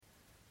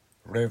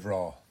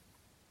Réhrá.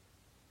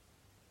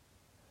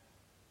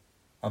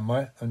 A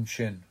mu an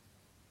sin.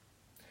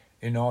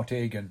 In áit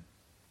éigean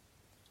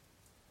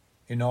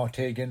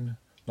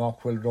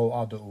nach bhfuil ró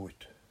ada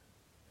uit.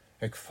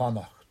 Ag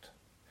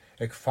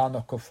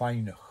fannach go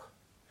féinach,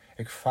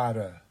 ag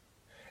farra,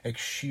 ag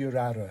siar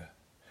ara,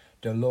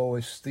 de lo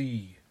is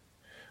tí,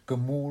 go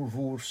múr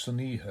mhúr san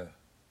ihe,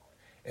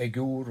 ag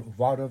úr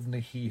warmh na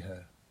híthe,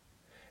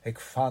 ag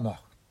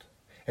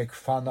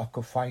fannach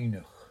go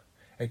féinach,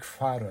 ag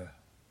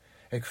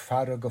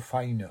farra go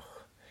féinach,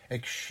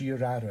 ag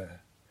siar ara,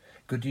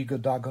 go dtí go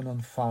dagan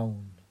an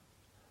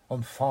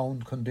fáun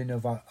chun duine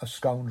a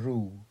scaun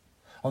rú,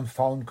 an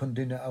fáun chun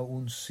duine a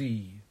ún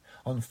sí,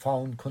 an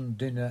fáun chun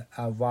duine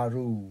a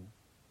bharú.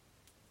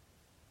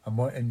 A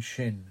mu an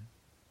sin.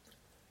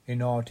 In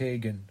áit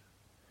éigean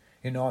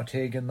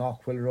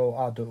nach bhfuil ró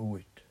ada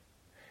uit.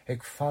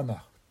 Ag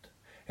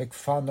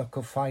fannach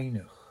go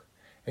féinach,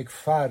 ag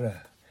farra,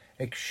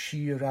 ag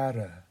siar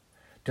ara,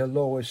 de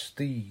lo is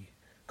tí,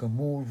 go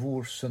múr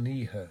mhúr san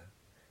ihe,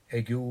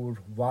 ag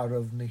úr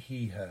warmh na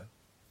híthe.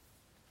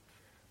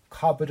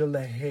 Cabada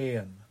le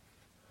héan,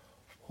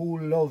 who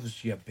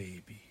loves you,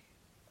 baby?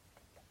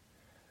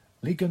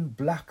 Ligan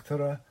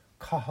blactara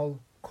cahal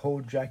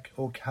cóideach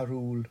ó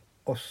carúl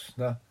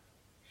osna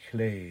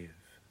chléimh.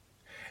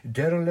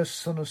 Deire le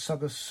sunas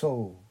agus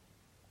só.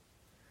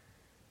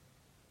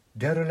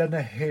 Deire le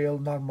na héal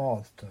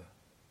narmálte.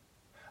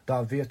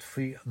 Da bhéad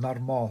faoi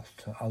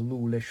narmálte a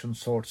lú leis an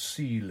sort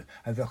síl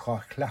a bheith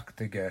á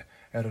chleachtaige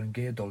an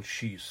gédal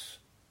síos.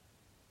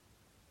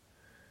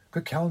 Go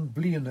ceann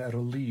bliana a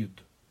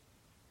líad.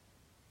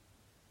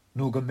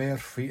 Nó go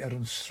mérfaí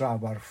an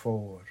srábar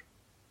fór.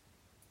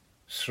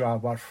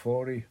 Srábar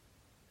fórí.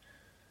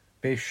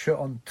 Bé seo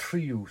an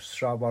tríú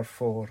srábar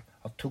fór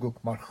a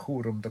tugach mar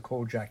chúram de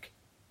cóideach.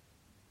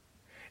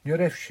 Ní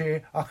raibh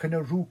sé ach ina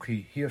rúcaí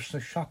hir sna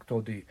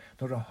seachtódaí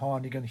nuair a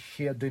tháinig an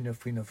chéad duine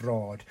faoin a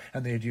bhráid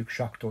an éideag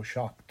seachtó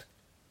seacht.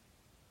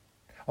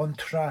 An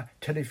tra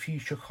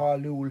telefíse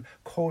cháúil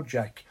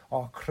cóideach á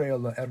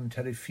créile an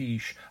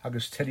telefís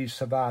agus teli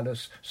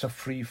savalas sa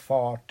frí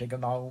fárt ag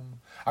an am,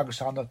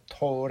 agus anna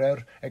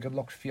tóir ag an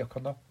locht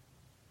fiochanna.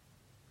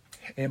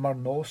 Mar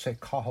nós é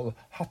cahal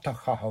hatta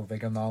chahal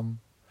ag an am,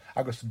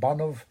 agus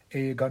banmh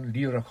ag an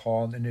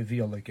lírachán ina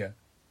bhíalaige.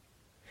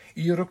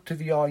 Íireachta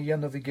bhí á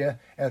dhéanamhige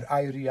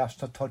éirí as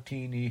na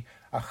tortíní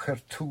a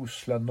chuir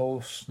tús le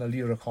nós na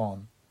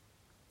lírachán.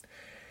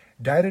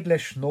 Deireadh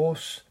leis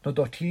nós na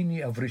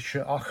dotíní a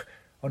bhrise ach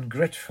an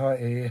gritfa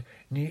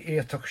ní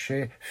éiteach sé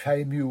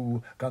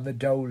féimiú gan na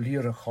dá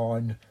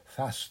líracháin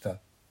festa.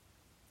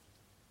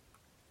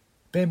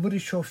 Bé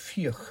muirí seo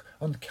fíoch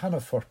an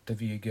canafort a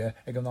bhíige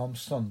ag an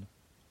amson,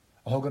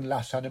 a thugan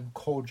las anim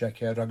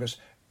cóideach agus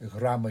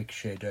ghramaic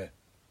sé de.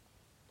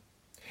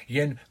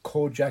 Dhéan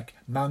cóideach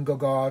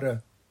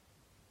mangagára.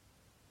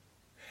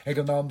 Ag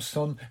an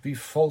amson bhí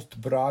folt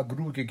bra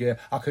grúgaige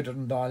ach idir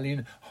an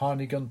dálín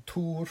tháinig an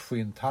túr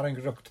faoin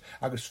tarangracht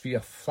agus bhí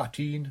a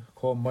flatín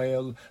có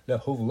mail le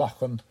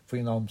thuhlachan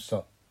faoin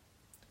amsa.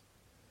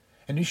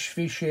 Inis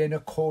bhí sé na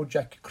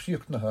cóideach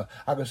críochnathe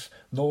agus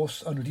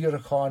nós an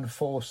líracháin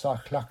fós a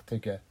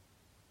chleachtaige.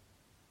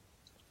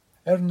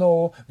 Nó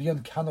bhí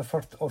an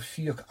canafort ó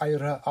fíoch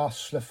éire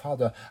as le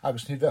fada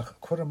agus ní bheith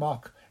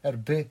cuireamach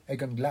bith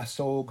ag an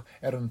glasóg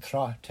an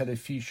trá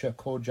telefíse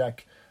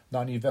cóideach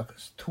ná ní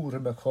bheith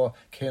túraime chu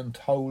cén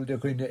táil de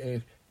ghuine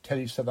é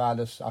teli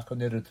savalas ach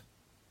an irid.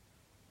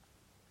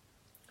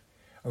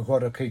 A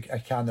ghorachaigh a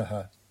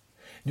cheanathe.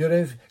 Ní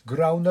raibh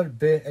graunar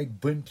bith ag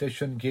buint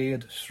leis an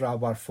géad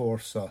srábar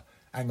fórsa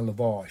angla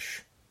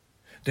bháis.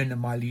 Duine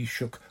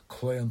mailíseach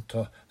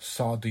cloanta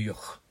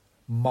sádaíoch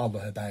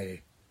malathe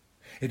bé.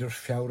 Idir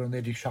feabhar an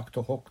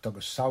 1978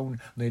 agus saoin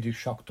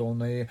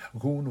 1979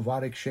 gún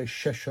mhaigh sé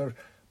siseir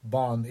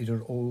ban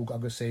idir óg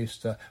agus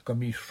éiste go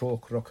mí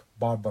srócrach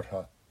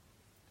barbartha.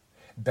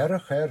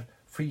 Berach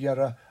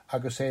faoihearra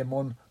agus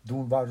émon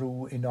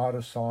dúnmharú in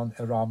árasán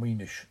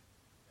rámínis.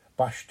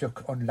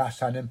 Baisteach an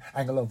lasanim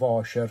angla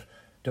bháisir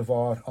de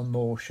bhar an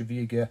nós a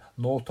bhíige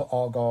nóta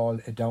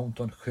ágáil i daint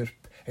an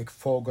chirp ag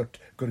fógart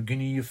gur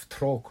gníomh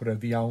trócara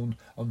bhí ann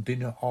an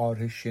duine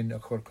átha sin a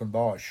chur chun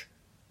báis.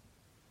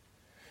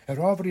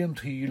 Ábhrí an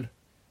tíl,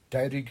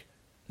 deirig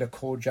le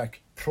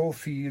cóideach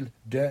profíl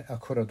de a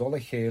chur a dul a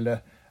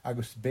chéile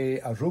agus bé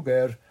a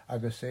rugéir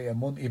agus é a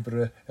mun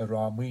ibre a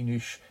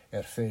rámínis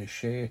fé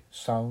sé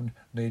saoin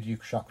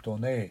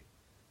 1979.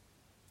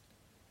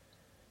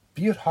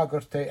 Bír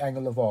hagart é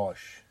angla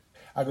bháis,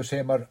 agus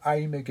é mar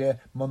aimige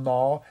man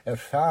ná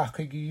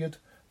feacha giad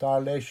dá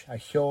leis a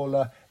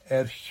cheola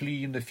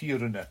chlín na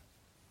fíranne.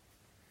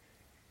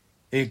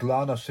 É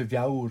glána sa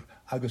bheabhar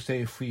agus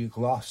é faoi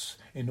glas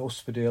in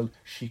ospidéal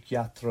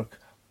psichiatrach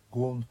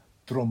gún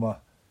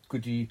druma go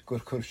dtí gur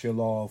chuir sé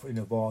lámh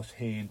ina bhás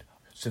héin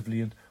sa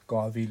bhliain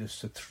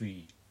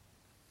 2003.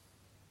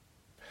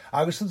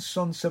 Agus an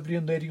son sa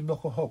bhliain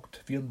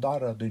 1998 bhí an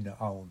dara duine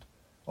ann,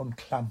 an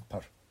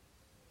clampar.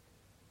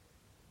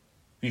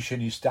 Bhí sé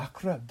níos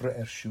dacra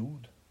bre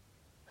siúd.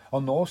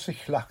 An nós I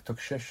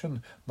chleachtach sisin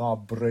ná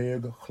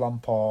bréag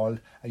chhlampáil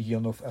a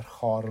dhéanamh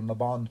cháran na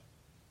ban.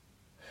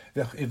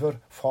 Bheith iver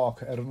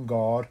fáca an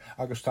gár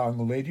agus tá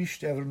an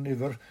léidist an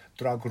iver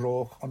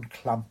dragróch an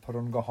clampar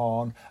an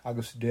goháin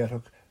agus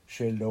déirech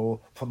sé leo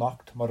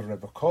fannacht mar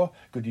raibh có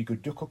go dtí go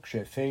dúcach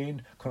sé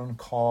féin chun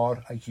an cá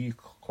a dhí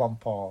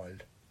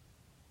clampáil.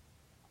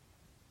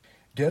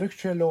 Déirech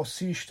sé leo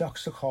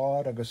síisteach sa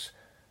chár agus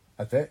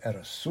a bheith a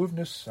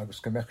suimhnis agus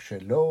go mbeadh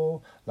sé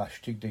leo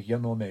leistigh de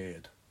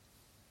dhéanóméad.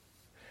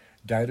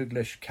 Deireadh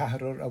leis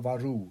ceathrar a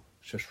bharú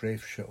sa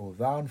sréimhse ó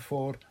bhean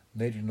fór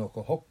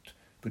 1908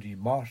 go dtí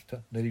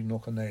Márta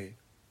 1909.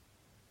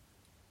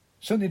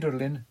 San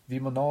idirlinn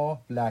bhí man ná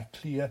le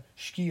clia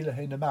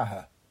scíalathe na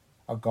methe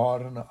a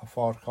gáranna a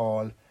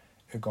fárcháil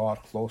I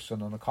gár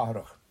chlósan an na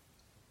carach.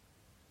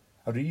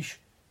 A rís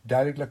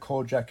deireadh le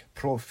cóideach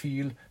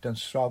profíl den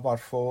srábar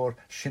fór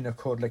sinna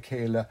chur le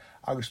chéile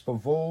agus ba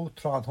bhó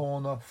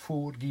tráthnóna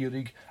fúr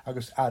gírig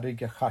agus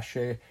airigh a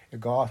chaisé I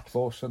gár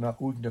chlósanna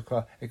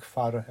údnecha ag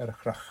fara ar a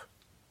chrach.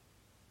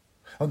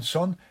 An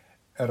son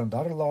an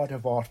darláid a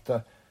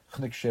bhárta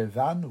chnig sé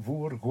bhean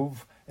bhúr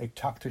gubh ag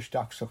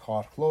tactaisteach sa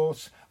chár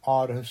chlós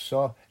áirithe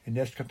sa I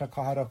neisceart na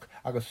carach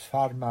agus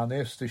fearmán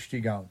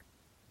éastistí gan.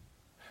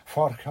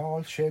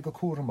 Fárcháil sé go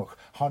cuaramach,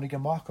 tháinig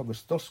amach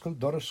agus doscail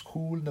doras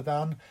cúil na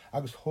bhean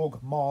agus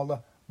thug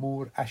mála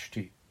mór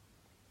eistí.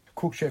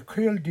 Cúg sé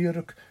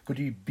céildíreach go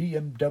dtí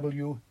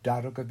BMW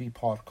dearga bhí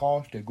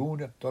párcáil de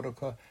gúna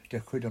doracha de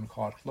chuid an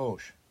chár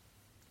chlós.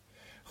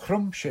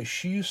 Chrum sé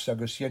síos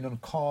agus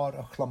dhéanaan cá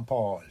a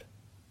chhlampáil.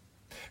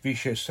 Bhí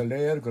sé sa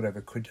léir go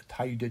raibh chuid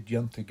taide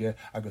diantaige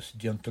agus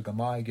diantaga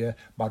maige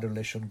mar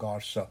leis an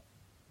gársa.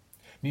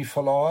 Ní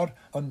falláir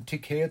an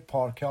ticéad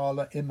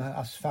párceála imthe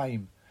as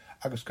féim,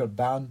 agus gur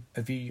ban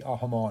a bhí a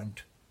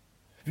hamáint.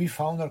 Bhí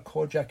fánar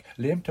cóideach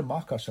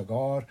léimteach as a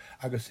gár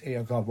agus é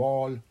a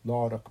gabháil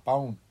lárach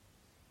bán.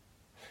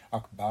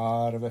 Ach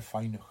bár a bheith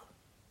féinach.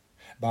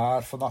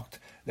 Bár fannacht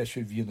leis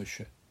a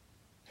bhíanaise.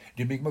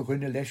 Dimig mar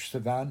gine leis sa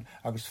bhean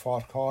agus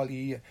fárcáil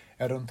í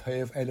an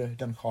taobh eile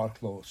den chár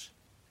chlós.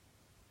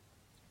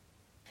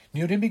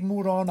 Ní rimig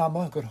múrán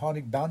ama gur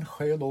tháinig ben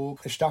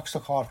chéalóg isteach sa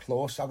chár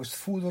chlós agus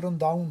fúdar an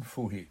dán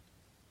fuhí.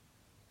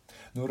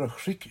 Nuair a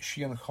chric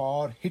sí an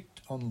chár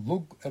hit an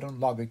lug an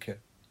lagacha.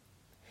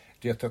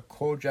 Déit a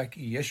cóideach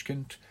I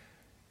dhéiscint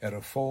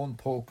a fón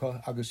póca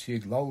agus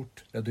ag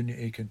lát le duine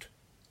éicint.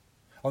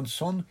 An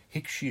son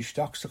hic sí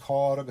isteach sa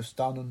chár agus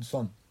dan an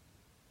son.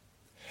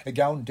 I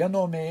gceann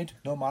denóméid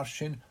nó mar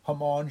sin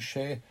hamáin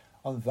sé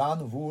an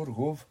bhean bhúr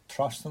gubh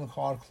tras an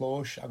chár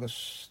chlós agus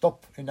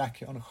stop in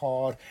aice an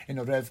chár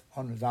ina raibh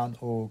an bhean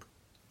óg.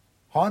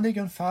 Tháinig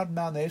an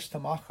fearmán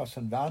éastamach as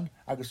an bhean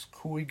agus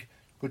cúig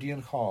go dtí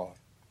an chár.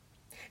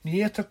 Ní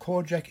étar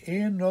cóideach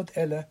éon rud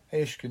eile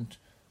éiscint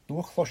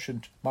nó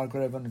chluisint mar go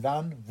raibh an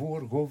bhean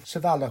bhúr gubh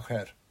sa bhealach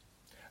air.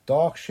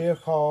 Dách sé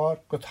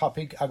chár go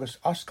tapig agus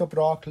as go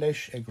brach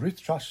leis ag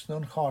ritras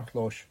an chár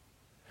chlós.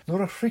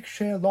 Nuair a chric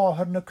sé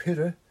láthair na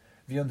cuire,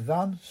 bhí an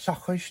bhean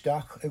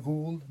sachaisteach a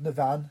gúil na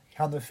bhean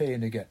cheanna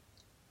féinige.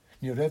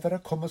 Ní raibh a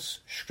cumas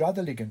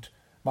scradaligint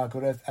mar go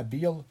raibh a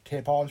bíal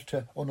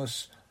tépáilte onas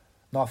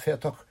ná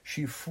féadach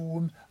sí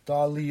fún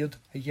dá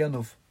líad a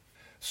dhéanamh.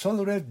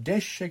 Sol raibh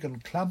deis ag an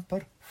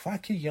clampar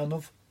faci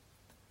dhéanamh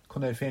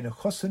chun é féin a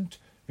chosint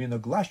hí na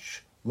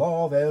glas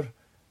lábhéir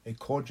ag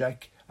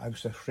cóideach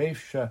agus a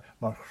chréimhse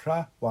mar chra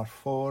war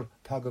fór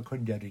tag a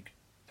chun deirig.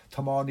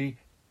 Tamánaí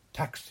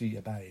taxi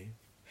a bé.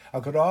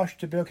 A go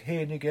ráiste beag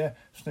héinige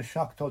sna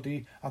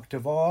seachtódaí ach de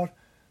bhar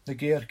na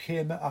géir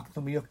céime ach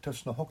na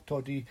míochttas na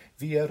hochtódaí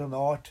bhí ar an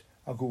áit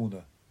a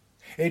gúna.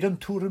 Éad an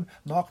túrim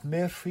nach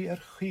mérfaí ar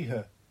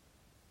chithe.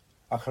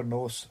 Ach ar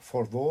nós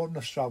formhór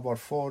na strabhar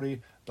fóraí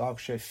dag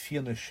sé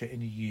fianaise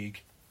ina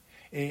dhéig.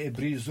 É I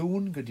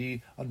bríosún go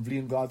dtí an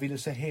bhliain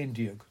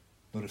 2011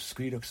 nuair a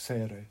scríoch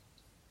sére.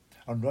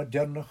 An rud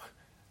dearnach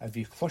a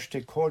bhí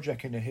chluiste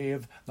cóideach ina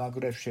héamh ná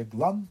go raibh sé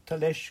glanta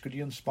leis go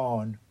dtí an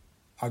Spáin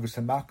agus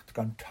amacht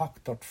gan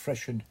tachtart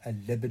freisin a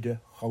lebide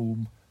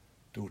chaum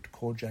dúirt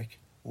cóideach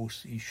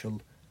os íseal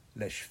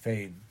leis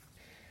féin.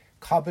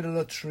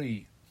 Cabile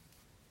 3.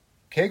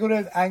 Cé go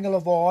raibh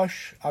angel a bháis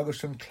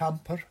agus an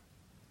clampar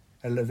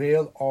a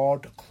levéal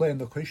ád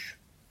cléanachis.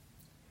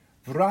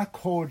 Bhra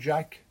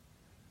cóideach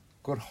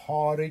gur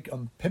tháirig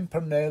an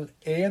pimpernel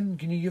éon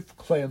gníomh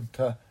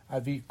cléanta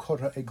a bhí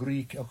curtha ag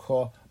gríic a chu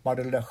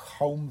mar le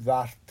chaum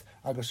bheart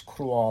agus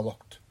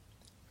cruálacht.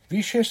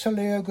 Bhí sé sa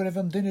léir go raibh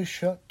an duine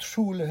se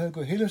trúlathe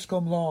go hilas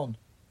go mláán.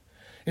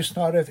 Is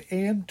ná raibh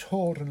éon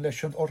tóran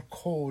leis an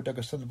orcód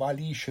agus an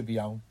bhailíse bhí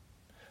ann.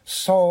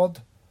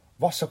 Sád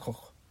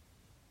wasachach.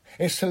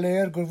 Is sa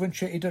léir gur bhain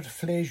sé idir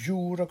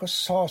phléisiúr agus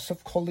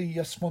sásamh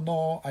cholías mo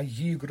ná a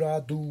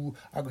dhígrádú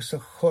agus a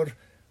chur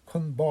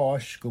chun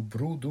báis go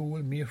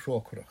brúdúil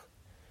míthrócrach.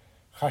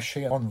 Cha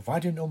sé an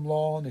bhaidin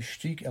umláán is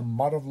stíg I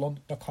marmhlon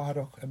na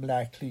carach im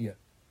le clia.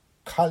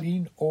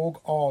 Chalín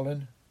óg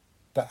álan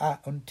de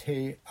an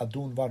té a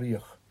dún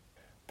varíoch.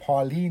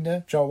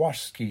 Páline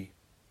Jaworski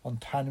an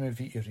tanime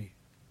bhí iri.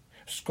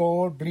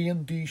 Scór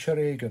blian dís a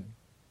régan.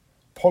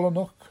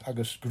 Polynach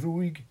agus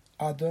grúig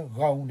ada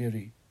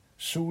gauniri,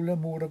 súla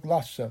múra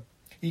glasa,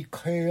 I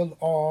céil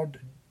ád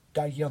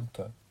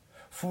daionta,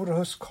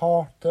 fuarthas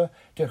cárta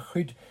de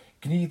chud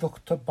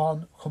gníomhachta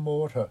ban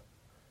chomórtha,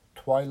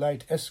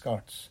 Twilight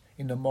Escarts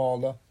ina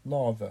mála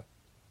láva.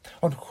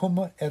 An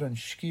chuma an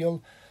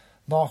scíal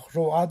nach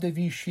ró ada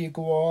bhí si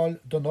gháil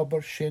don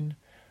obair sin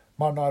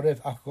mar na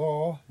raibh a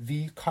gá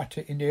bhí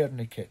caite in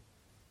éirnice.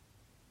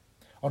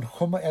 An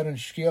chuma an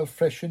scéal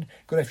freisin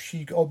go raibh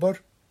si obair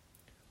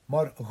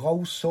mar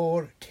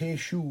ghásóir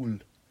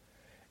téisiúil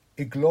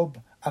I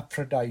glob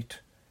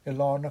Aphrodite I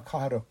lána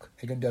caharach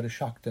ag an deire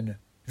seachtaine.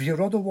 Bhí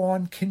rud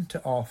amháin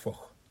cinnte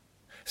áfach.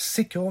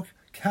 Sicóch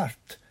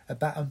ceart a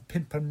ba an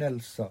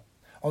pimpernelsa,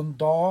 an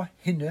dá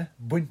hinne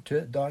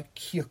buinte dá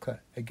cíocha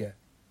aige.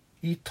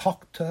 I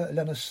tachta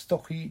lena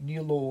stochaí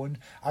nílóin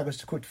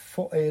agus chud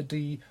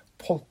foédaí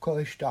polca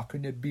isteach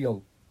in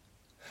bíal.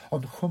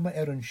 An chuma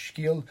an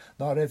scíal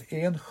ná raibh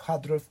éon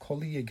chadrah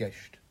cholí a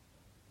gceist.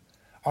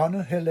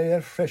 Anna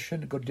heléir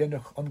freisin go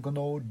dénach an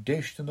gnó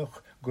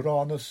déisteanach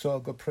grána sa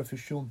go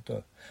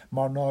profisiúnta,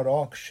 mar ná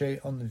rách sé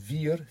an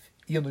bhír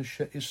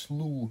ionise is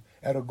lú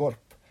a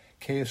gorp,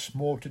 cé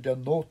smórta de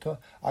nóta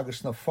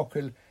agus na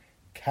focail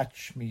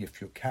Catch Me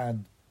If You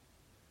Can,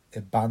 I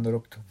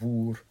banracht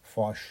bhúr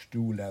fá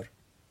stúler.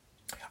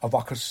 A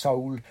bhachar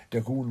saoil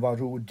de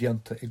gúnharú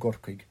dianta I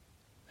gorcaig.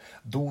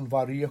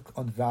 Dúnmharíoch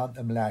an bhean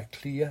am le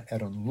clia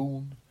an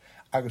lún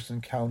agus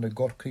an ceanna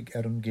gorcaig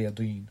an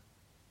géadaín.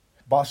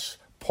 Bas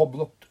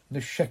poblacht na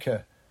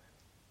seice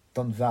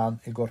don bhean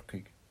I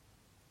gorcaig.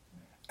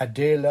 A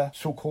déile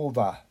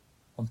súcóbha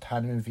an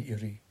tanimh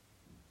bhírí.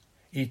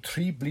 I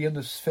 3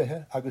 blianas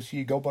fithe agus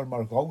I gobar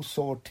mar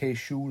ghásóir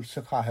téisiúil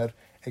sa chathair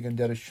ag an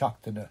deire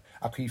seachtaine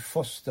ach I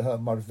fostathe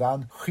mar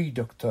bhean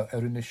chíideachta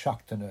ina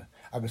seachtaine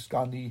agus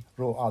gan I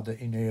ró ada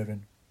in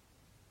éireann.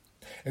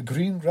 A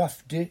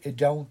greengraf de I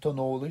daunt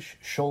an ólis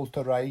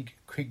seolta raig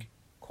chuig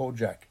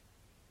Kojak.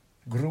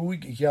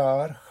 Grúig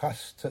jaar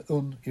chasta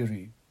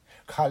iri.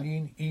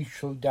 Chalín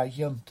ísil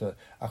daionta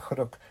a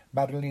churach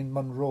Marilyn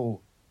Monroe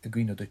a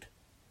gcuinedit.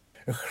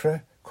 A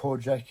chre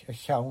Kojak a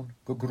cheann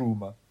go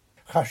grúma.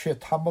 Cha sé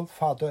tamil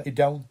fada I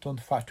daunt an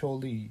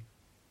fatólí.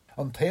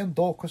 An taon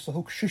dóchas a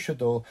thug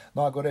siisidó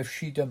ná go raibh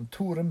siad an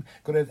túram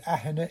go raibh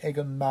aithne ag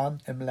an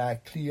man im le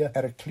clia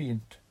a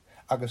clínt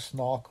agus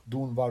nach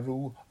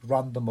dúnmharú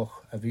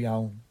randamach a bhí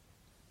ann.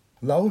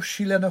 Lá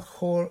sí lena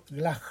chóir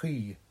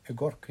ghlachaí a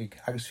gorcaig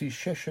agus bhí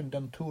seisin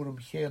den túram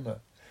chéine,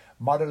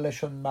 mar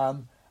leis an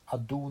man a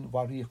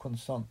dúnmharíoch an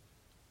son.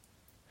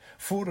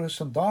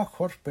 Furas an dá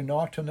chorp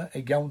benátainna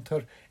ag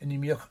geantar in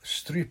imíoch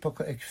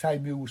strípacha ag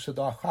feimiú sa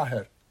dá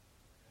chathair.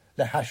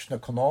 Le heisna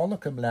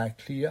canálach im le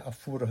clia a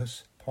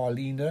fuarthas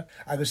Páilíne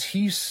agus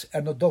híos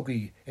na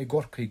dogaí ag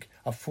gorcaig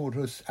a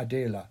fuarthas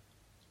Adéla.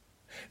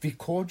 Bhí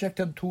Kojak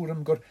an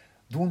túram gur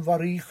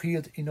dúnmharí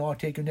chiad in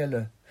áit ag an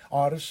eile,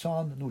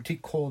 árasán nó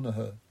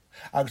ticónathe,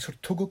 agus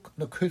tugach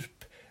na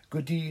curp go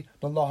dtí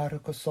na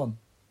láthair go son.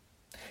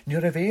 Ní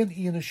raibh éon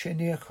íana sin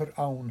éachar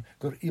ann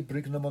gur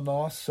ibrig na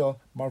manása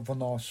mar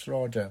bhanás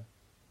ráide.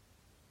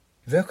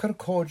 Bhechar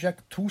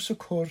Kojak túsa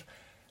chur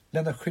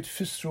lena chud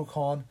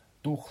fisrúcháin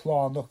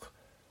dúchlánach,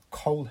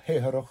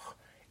 caulhéireach,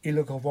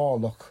 ile go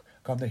bhálach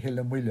gan na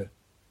hiile muile.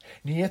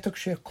 Ní éiteach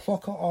sé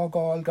clocha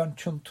ágáil gan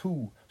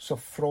tiantú sa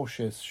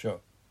fróisés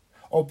seo.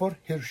 Obair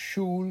hir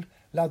siúil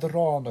lead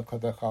ránach a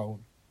bheith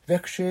ann.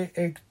 Bheic sé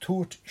ag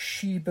túirt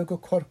síbe go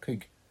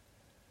corcaig,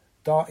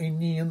 dá I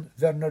níon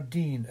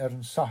Bernardín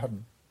an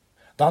saharn.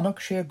 Danach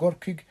sé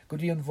gorcaig go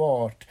dtí an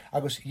bhárt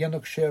agus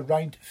dhéanach sé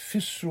roinnt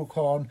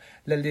fisrúcháin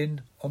le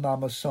linn an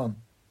Amazon,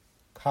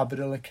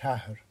 Cabril a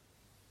cethir.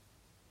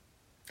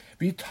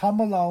 Bhí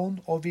tamil ann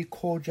ó bhí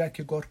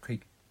Kojak I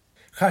gorcaig.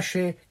 Cha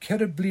sé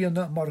ceithre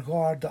bliana mar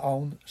gáirde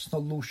ann sna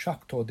lú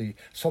seachtódaí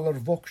sol ar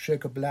bhoc sé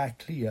go blá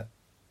clia.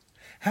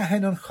 Ha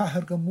hen an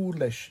chathair go mór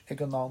leis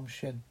ag an nám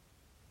sin.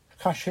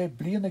 Cha sé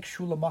blian ag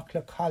siúil amach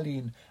le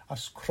chalín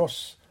as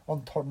cross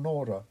an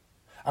tornóra,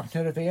 ach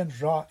nuair a bhéon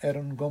rá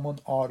an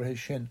gcumann áirithe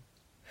sin.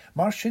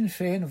 Mar sin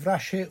féin bhra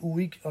sé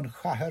uig an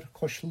chathair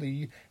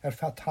coslí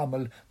fe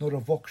tamil nuair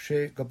a bhoc sé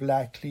go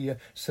blá clia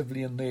sa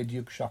bhliain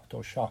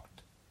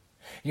 1977.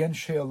 Dhéan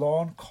sé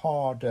lán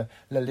cáde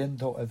le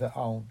lindó a bheith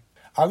ann.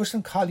 Agus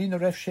an chalín a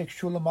raibh sé ag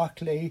siúil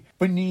amach le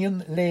buníon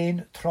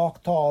léin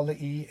tráchtála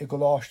I go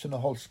láiste na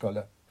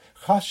hallscoile.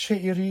 Chas sé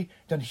irí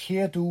den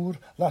chéadúr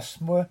las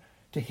mu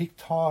de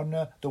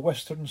hictárna de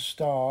Western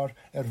Star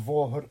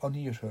bhóthar an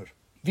íorthar.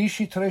 Bhí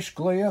si tar éis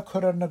gléa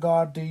chur na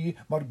gardaí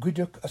mar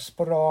guideach a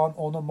sporán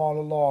ó na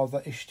mála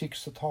láda istigh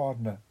sa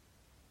tárna.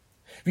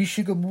 Bhí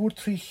si go mór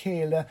trí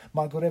chéile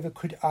mar go raibh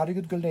chud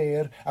airgid go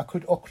léir a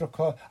chud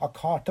ocracha a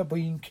carta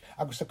baink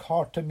agus a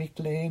carta mic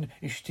léin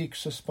istigh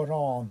sa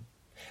sporán.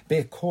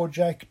 Bé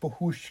Kojak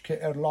bohúisce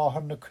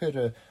láthair na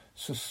cuire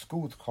sa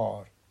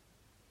scúdchár.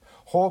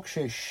 Thóg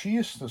sé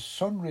síos na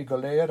sunraí go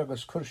léir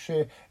agus chur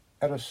sé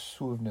a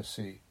súrna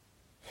sí.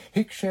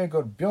 Hic sé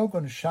gur beag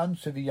an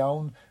seans a bhí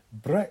ann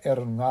bre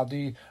an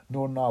ngadaí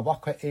nóair ná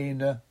bhacha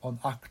éine an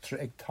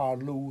actra ag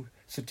tarlúr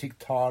sa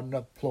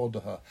tictárna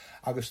plódathe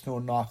agus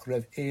nóair nach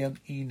raibh éon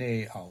iné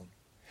ann.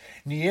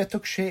 Ní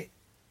éadach sé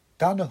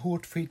dana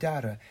hút faoi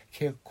dara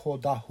cé có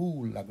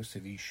dathúil agus a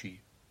bhí si.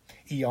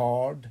 I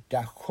ard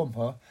de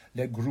chumtha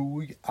le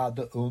grúig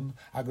ada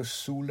agus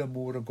súla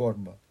mór a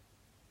gorma.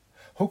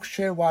 Thug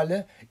sé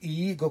bhaile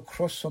í go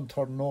cross an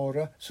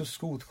tornóra sa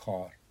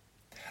scúdchár.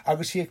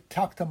 Agus ag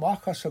teacht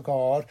amach as a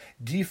gár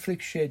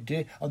dífrig sé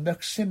de an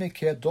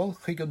mecsimicé dul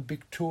chuig an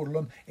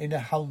bictúrlam ina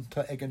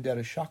haunta ag an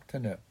deire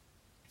seachtaine.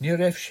 Ní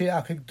raibh sé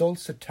ach ag dul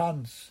sa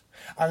tans,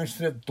 agus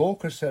raibh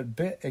dóchas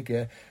bit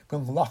aige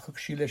gon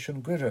ghlachach sí leis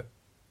an gcuire.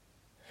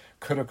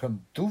 Curach an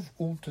dúmh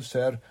úntas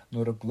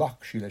nuair a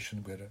ghlach sí leis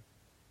an gcuire.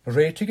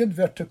 Réitigh an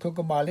bhirrteach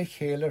go mála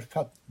chéalar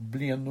fat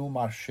blianú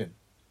mar sin.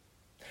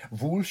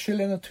 Bhúil sé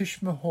lena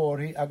tuisme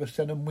hóirí agus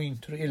lena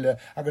muintir ile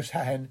agus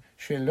hain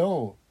sé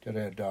leo de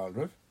réir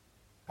dálrah,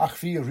 ach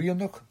bhí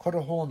rianach chur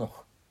a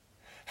hónach.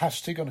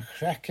 Hastig an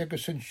chreic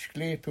agus an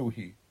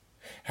scléipúhí.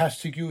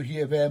 Hastig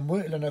uhí a bheith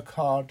muil lena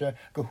cáda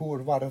go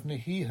thuair warmh na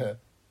híthe.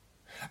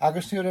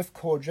 Agus ní raibh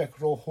cóideach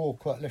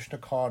róthóca leis na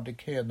cáda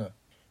céine.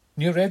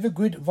 Ní raibh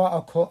gcuid bha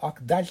acu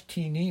ach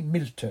daltíní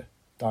milte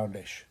dar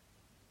leis.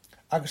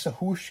 Agus a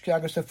thuaisce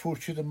agus a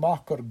fuairsiad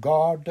amach gur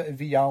gáda a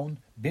bhí ann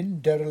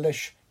bin deire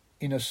leis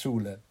ina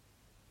súla.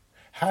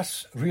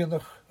 Has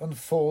rianach an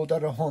fód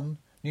ar a hon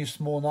níos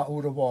móna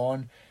úr a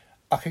bháin,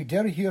 ach ag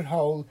deir hir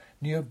hawl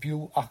níor biú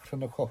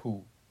achran a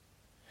chothú.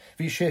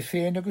 Bhí sé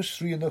féin agus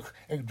rianach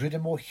ag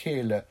dridim ó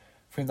chéile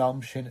faoin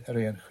am sin a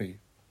réon chuí.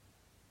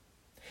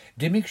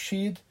 Dimig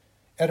siad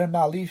ar a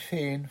mealaí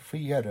féin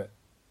faoi dheire.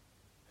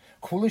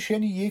 Cúla sé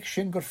na dhéag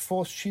sin gur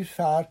fós siad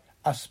fearr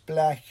as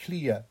blá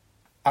chlia,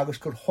 agus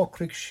gur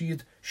thocraigh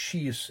siad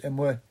síos i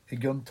mu i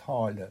gcion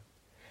táile.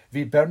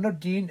 Bhí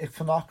Bernardín ag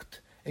fannacht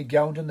ag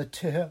gceann na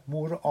tithe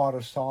mór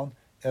árasán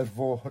ar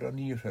bhóthar an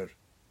íorthar.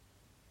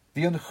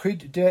 Bhí an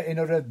chuid de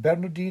ina raibh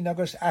Bernardín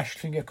agus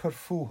Aisling a chur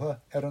fuatha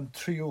ar an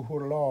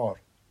tríúthúr lár.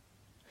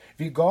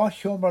 Bhí gá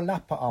seomar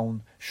lepa ann,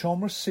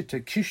 seomar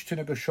site, ciste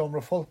agus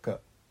seomar folca.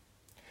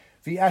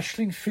 Bhí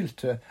Aisling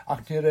filte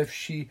ach ní raibh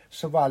si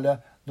sa bhaile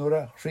nuair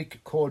a chric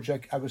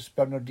cóideach agus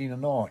Bernardín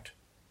an áit.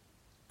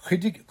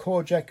 Chuidigh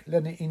cóideach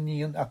lena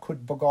iníon a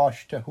chud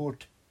bagáiste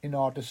thuairt in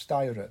áda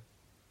staire.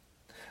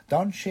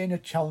 Dan sé na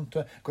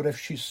teanta go raibh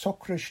si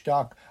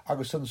socraisteach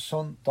agus an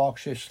son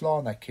dách sé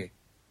slánacha.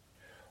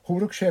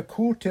 Thuairigh sé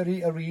cuairteirí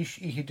a rís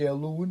ihí dé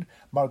lún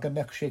mar go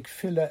mbeadh sé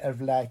fille ar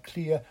bhleá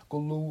clia go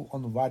lú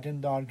an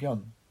bhaidin dar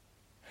gcionn.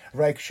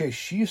 Raigh sé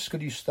síos go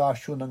dtí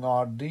stáisiún an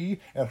Gardaí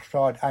ar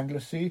shráid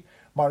Anglasaí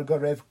mar go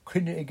raibh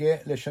cuine aige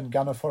leis an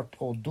ganafort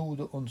ó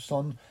dúda an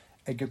son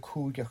ag go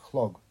cúige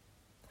chlog.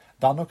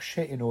 Danach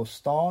sé in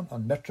Óstán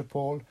an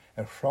metropól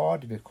ar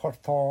shráid bhí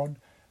cortáin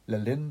le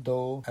lindó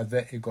a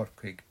bheith i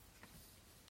gcorcaig.